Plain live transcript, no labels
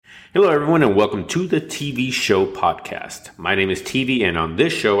Hello, everyone, and welcome to the TV Show Podcast. My name is TV, and on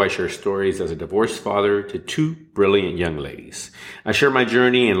this show, I share stories as a divorced father to two brilliant young ladies. I share my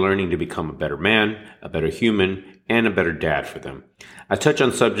journey in learning to become a better man, a better human, and a better dad for them. I touch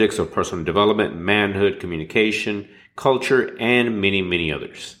on subjects of personal development, manhood, communication, culture, and many, many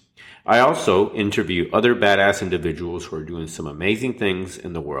others. I also interview other badass individuals who are doing some amazing things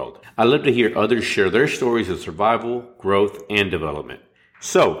in the world. I love to hear others share their stories of survival, growth, and development.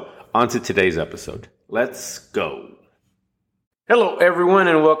 So, on to today's episode. Let's go. Hello, everyone,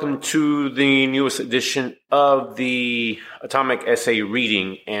 and welcome to the newest edition of the Atomic Essay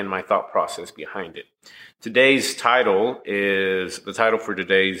Reading and my thought process behind it. The title for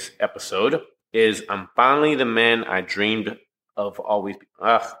today's episode is I'm Finally the Man I Dreamed of Always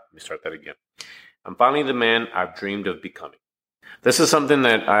Let me start that again. I'm finally the man I've dreamed of becoming. This is something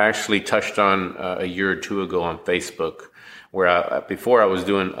that I actually touched on a year or two ago on Facebook, where before I was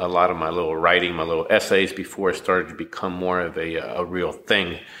doing a lot of my little writing, my little essays, before it started to become more of a real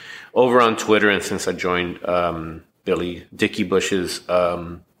thing over on Twitter. And since I joined Billy Dickey Bush's 30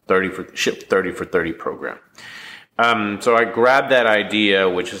 for 30 program. So I grabbed that idea,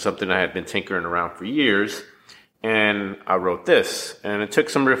 which is something I had been tinkering around for years, and I wrote this. And it took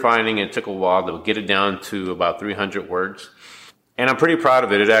some refining. It took a while to get it down to about 300 words. And I'm pretty proud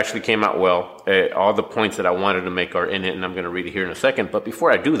of it. It actually came out well. All the points that I wanted to make are in it, and I'm going to read it here in a second. But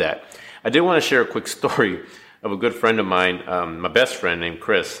before I do that, I did want to share a quick story of a good friend of mine, my best friend named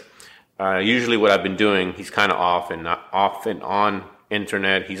Chris. Usually what I've been doing, he's kind of off and on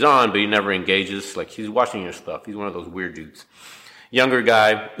internet. He's on, but he never engages. Like, he's watching your stuff. He's one of those weird dudes. Younger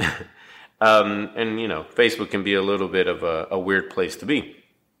guy. And, you know, Facebook can be a little bit of a weird place to be.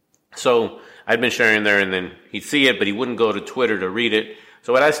 So I'd been sharing there, and then he'd see it, but he wouldn't go to Twitter to read it.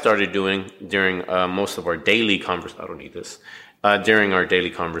 So what I started doing during most of our daily during our daily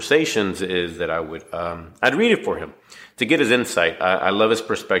conversations is that I'd read it for him to get his insight. I love his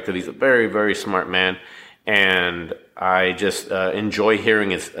perspective. He's a very, very smart man, and I just enjoy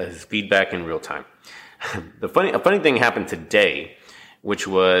hearing his feedback in real time. A funny thing happened today, which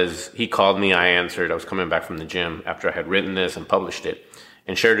was he called me. I answered. I was coming back from the gym after I had written this and published it,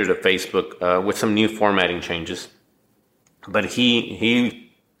 and shared it at Facebook with some new formatting changes. But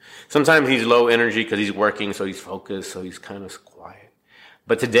he sometimes he's low energy because he's working, so he's focused, so he's kind of quiet.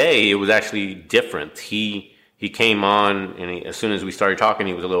 But today it was actually different. He came on, and as soon as we started talking,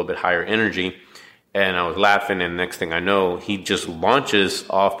 he was a little bit higher energy, and I was laughing. And next thing I know, he just launches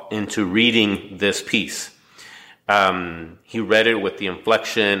off into reading this piece. He read it with the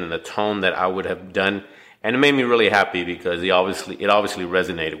inflection and the tone that I would have done. And it made me really happy because it obviously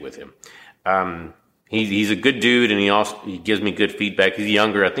resonated with him. He's a good dude, and he gives me good feedback. He's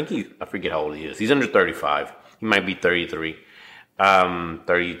younger. I forget how old he is. He's under 35. He might be 33,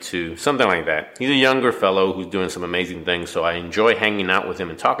 32, something like that. He's a younger fellow who's doing some amazing things. So I enjoy hanging out with him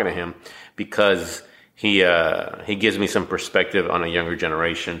and talking to him because he gives me some perspective on a younger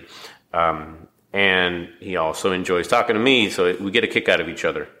generation. And he also enjoys talking to me, so we get a kick out of each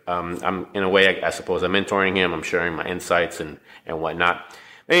other. I'm in a way, I suppose, I'm mentoring him. I'm sharing my insights and whatnot.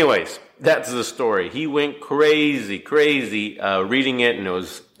 Anyways, that's the story. He went crazy reading it, and it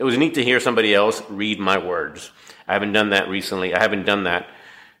was neat to hear somebody else read my words. I haven't done that recently.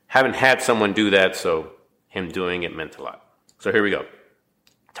 Haven't had someone do that, so him doing it meant a lot. So here we go.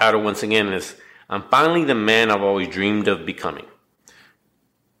 Title once again is I'm Finally the Man I've Always Dreamed of Becoming.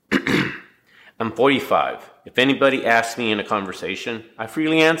 I'm 45. If anybody asks me in a conversation, I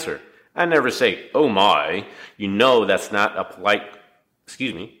freely answer. I never say, oh my, you know that's not a polite,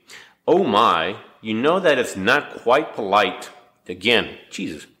 oh my, you know that it's not quite polite. Again,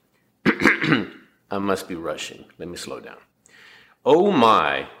 Jesus. I must be rushing. Let me slow down. Oh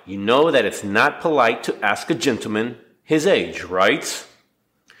my, you know that it's not polite to ask a gentleman his age, right?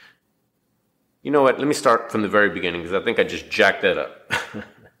 You know what? Let me start from the very beginning because I think I just jacked that up.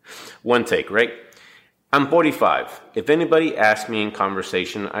 One take, right? I'm 45. If anybody asks me in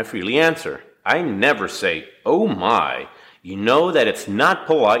conversation, I freely answer. I never say, oh my, you know that it's not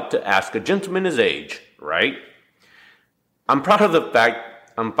polite to ask a gentleman his age, right? I'm proud of the fact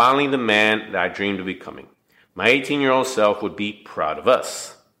I'm finally the man that I dreamed of becoming. My 18-year-old self would be proud of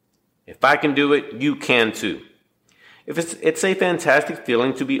us. If I can do it, you can too. It's a fantastic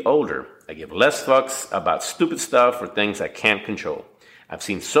feeling to be older. I give less fucks about stupid stuff or things I can't control. I've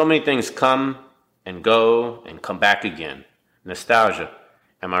seen so many things come and go and come back again. Nostalgia.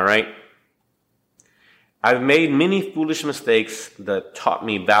 Am I right? I've made many foolish mistakes that taught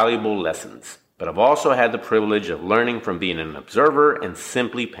me valuable lessons, but I've also had the privilege of learning from being an observer and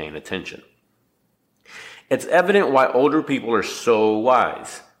simply paying attention. It's evident why older people are so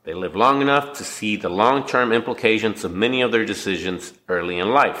wise. They live long enough to see the long-term implications of many of their decisions early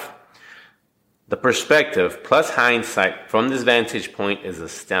in life. The perspective plus hindsight from this vantage point is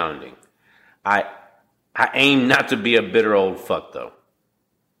astounding. I aim not to be a bitter old fuck, though.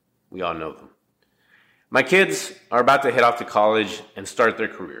 We all know them. My kids are about to head off to college and start their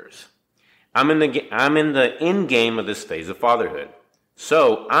careers. I'm in the end game of this phase of fatherhood,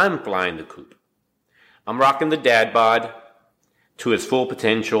 so I'm flying the coop. I'm rocking the dad bod to its full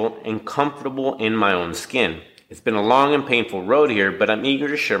potential and comfortable in my own skin. It's been a long and painful road here, but I'm eager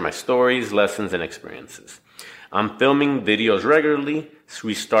to share my stories, lessons, and experiences. I'm filming videos regularly.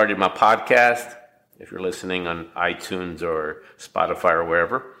 Restarted my podcast, if you're listening on iTunes or Spotify or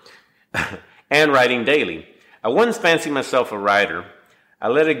wherever, and writing daily. I once fancied myself a writer. I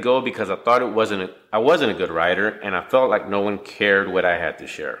let it go because I thought I wasn't a good writer, and I felt like no one cared what I had to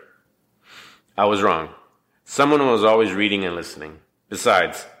share. I was wrong. Someone was always reading and listening.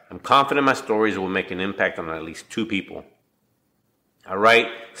 Besides, I'm confident my stories will make an impact on at least 2 people. I write,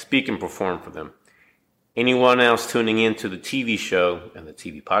 speak, and perform for them. Anyone else tuning into the TV show and the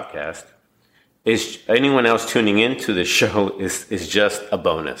TV podcast, anyone else tuning into the show is just a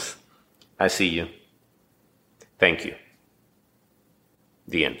bonus. I see you. Thank you.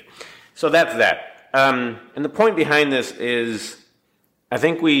 The end. So that's that. And the point behind this is, I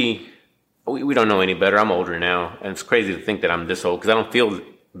think we don't know any better. I'm older now, and it's crazy to think that I'm this old because I don't feel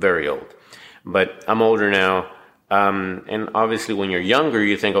very old. But I'm older now. And obviously when you're younger,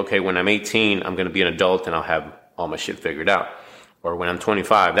 you think, okay, when I'm 18, I'm going to be an adult and I'll have all my shit figured out. Or when I'm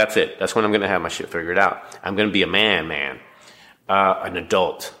 25, that's it. That's when I'm going to have my shit figured out. I'm going to be a man, an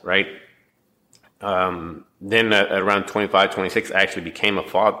adult, right? Then at around 25, 26, I actually became a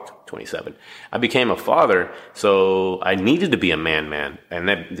father. 27. I became a father, so I needed to be a man. And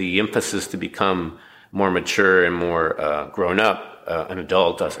that the emphasis to become more mature and more grown up, an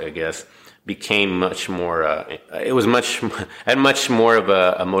adult, I guess, became much more, I had much more of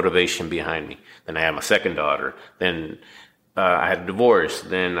a motivation behind me. Then I had my second daughter. Then I had a divorce.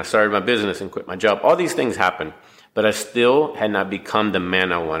 Then I started my business and quit my job. All these things happened, but I still had not become the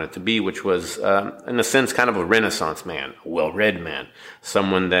man I wanted to be, which was, in a sense, kind of a Renaissance man, a well-read man,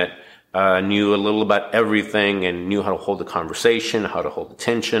 someone that knew a little about everything and knew how to hold a conversation, how to hold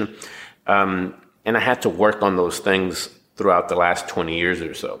attention. And I had to work on those things throughout the last 20 years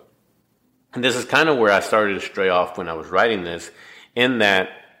or so. And this is kind of where I started to stray off when I was writing this, in that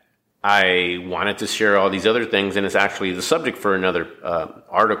I wanted to share all these other things, and it's actually the subject for another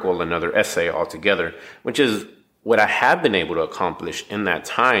article, another essay altogether, which is what I have been able to accomplish in that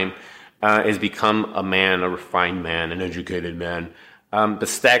time is become a man, a refined man, an educated man, but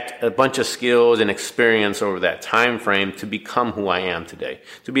stacked a bunch of skills and experience over that time frame to become who I am today,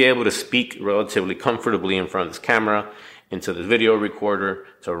 to be able to speak relatively comfortably in front of this camera, into the video recorder,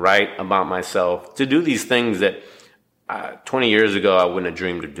 to write about myself, to do these things that 20 years ago I wouldn't have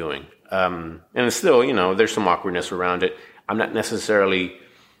dreamed of doing. And it's still, there's some awkwardness around it. I'm not necessarily,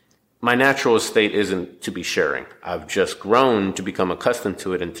 my natural state isn't to be sharing. I've just grown to become accustomed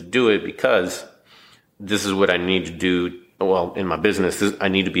to it and to do it because this is what I need to do. Well, in my business, I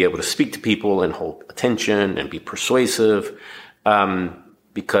need to be able to speak to people and hold attention and be persuasive,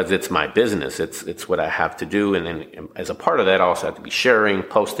 because it's my business. It's what I have to do. And then as a part of that, I also have to be sharing,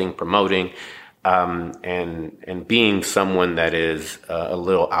 posting, promoting, and being someone that is a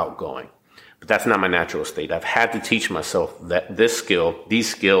little outgoing. But that's not my natural state. I've had to teach myself these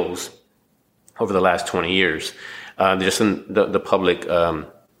skills over the last 20 years, just in the public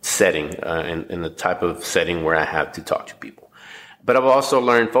setting, in the type of setting where I have to talk to people. But I've also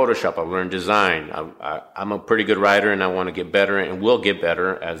learned Photoshop. I've learned design. I'm a pretty good writer, and I want to get better, and will get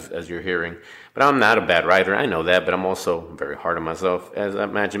better, as you're hearing. But I'm not a bad writer. I know that, but I'm also very hard on myself, as I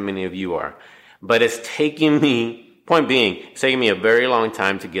imagine many of you are. But it's taking me a very long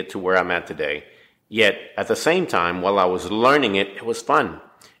time to get to where I'm at today. Yet, at the same time, while I was learning it, it was fun.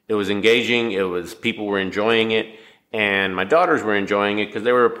 It was engaging. People were enjoying it. And my daughters were enjoying it because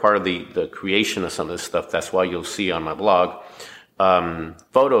they were a part of the creation of some of this stuff. That's why you'll see on my blog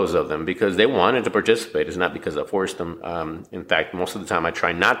photos of them, because they wanted to participate. It's not because I forced them. In fact, most of the time I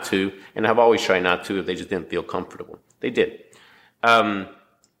try not to, and I've always tried not to if they just didn't feel comfortable. They did.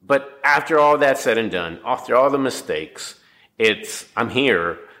 But after all that said and done, after all the mistakes, I'm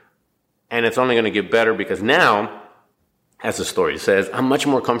here, and it's only going to get better because now, as the story says, I'm much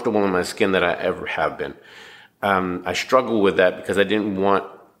more comfortable in my skin than I ever have been. I struggle with that because I didn't want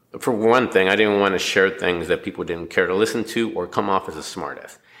to share things that people didn't care to listen to or come off as a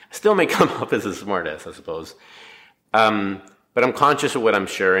smartass. I still may come off as a smartass, I suppose. But I'm conscious of what I'm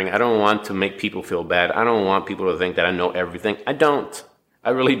sharing. I don't want to make people feel bad. I don't want people to think that I know everything. I don't. I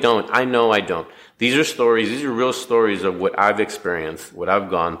really don't. I know I don't. These are real stories of what I've experienced, what I've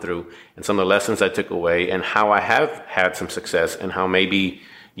gone through, and some of the lessons I took away, and how I have had some success, and how maybe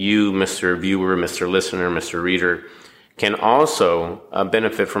you, Mr. Viewer, Mr. Listener, Mr. Reader, can also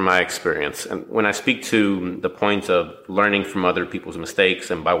benefit from my experience. And when I speak to the point of learning from other people's mistakes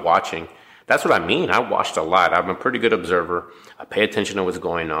and by watching, that's what I mean. I watched a lot. I'm a pretty good observer. I pay attention to what's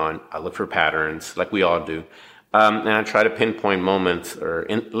going on. I look for patterns like we all do. And I try to pinpoint moments or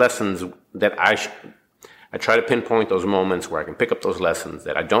lessons that I try to pinpoint those moments where I can pick up those lessons,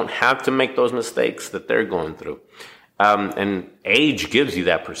 that I don't have to make those mistakes that they're going through. And age gives you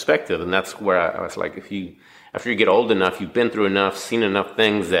that perspective. And that's where I was like, after you get old enough, you've been through enough, seen enough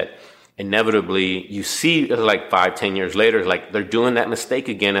things that inevitably you see like 5-10 years later, like they're doing that mistake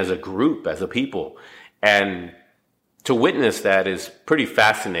again as a group, as a people. And to witness that is pretty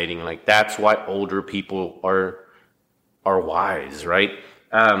fascinating. Like that's why older people are wise, right?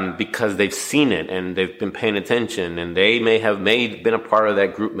 Because they've seen it and they've been paying attention, and they may have been a part of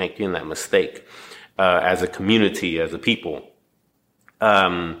that group making that mistake as a community, as a people.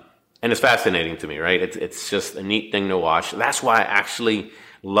 And it's fascinating to me, right? It's just a neat thing to watch. That's why I actually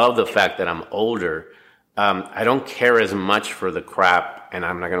love the fact that I'm older. I don't care as much for the crap, and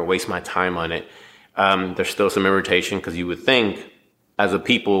I'm not going to waste my time on it. There's still some irritation because you would think as a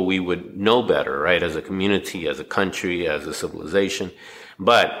people we would know better, right? As a community, as a country, as a civilization.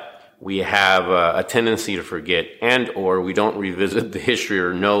 But we have a tendency to forget, and or we don't revisit the history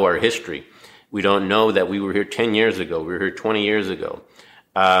or know our history. We don't know that we were here 10 years ago. We were here 20 years ago,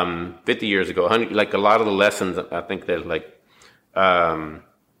 50 years ago. 100, like a lot of the lessons, I think that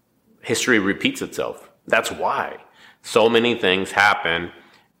history repeats itself. That's why so many things happen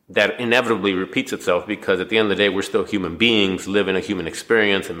that inevitably repeats itself, because at the end of the day, we're still human beings living a human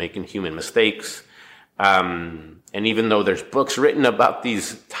experience and making human mistakes. And even though there's books written about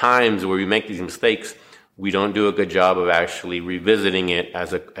these times where we make these mistakes, we don't do a good job of actually revisiting it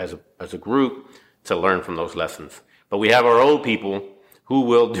as a group to learn from those lessons. But we have our old people who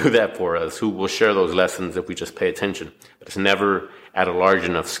will do that for us, who will share those lessons if we just pay attention. But it's never at a large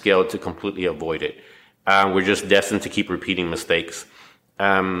enough scale to completely avoid it. We're just destined to keep repeating mistakes.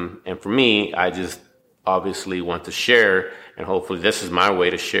 And for me, I just obviously want to share, and hopefully this is my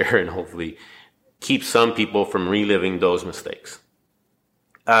way to share and hopefully keep some people from reliving those mistakes.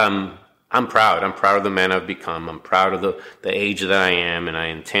 I'm proud. I'm proud of the man I've become. I'm proud of the age that I am, and I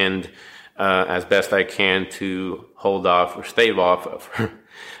intend as best I can to hold off or stave off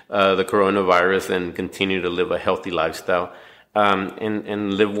the coronavirus and continue to live a healthy lifestyle,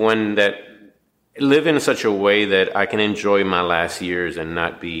 and live in such a way that I can enjoy my last years and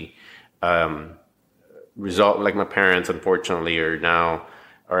not be result like my parents, unfortunately,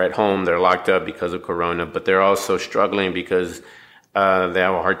 are at home. They're locked up because of corona, but they're also struggling because they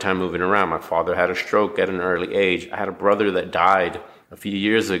have a hard time moving around. My father had a stroke at an early age. I had a brother that died a few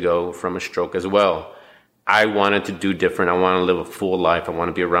years ago from a stroke as well. I wanted to do different. I want to live a full life. I want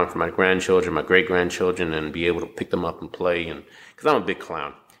to be around for my grandchildren, my great-grandchildren, and be able to pick them up and play. And because I'm a big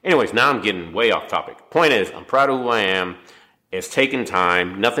clown. Anyways, now I'm getting way off topic. Point is, I'm proud of who I am. It's taken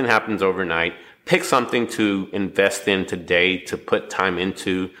time. Nothing happens overnight. Pick something to invest in today, to put time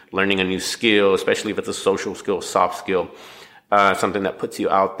into learning a new skill, especially if it's a social skill, soft skill, something that puts you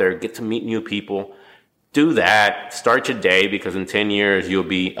out there, get to meet new people. Do that. Start today, because in 10 years, you'll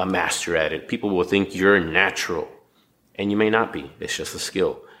be a master at it. People will think you're natural, and you may not be. It's just a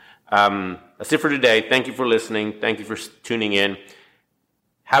skill. That's it for today. Thank you for listening. Thank you for tuning in.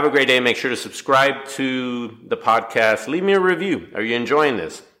 Have a great day. Make sure to subscribe to the podcast. Leave me a review. Are you enjoying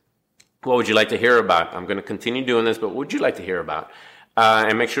this? What would you like to hear about? I'm going to continue doing this, but what would you like to hear about?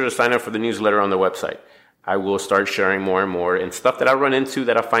 And make sure to sign up for the newsletter on the website. I will start sharing more and more and stuff that I run into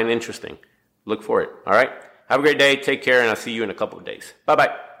that I find interesting. Look for it. All right. Have a great day. Take care, and I'll see you in a couple of days.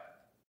 Bye-bye.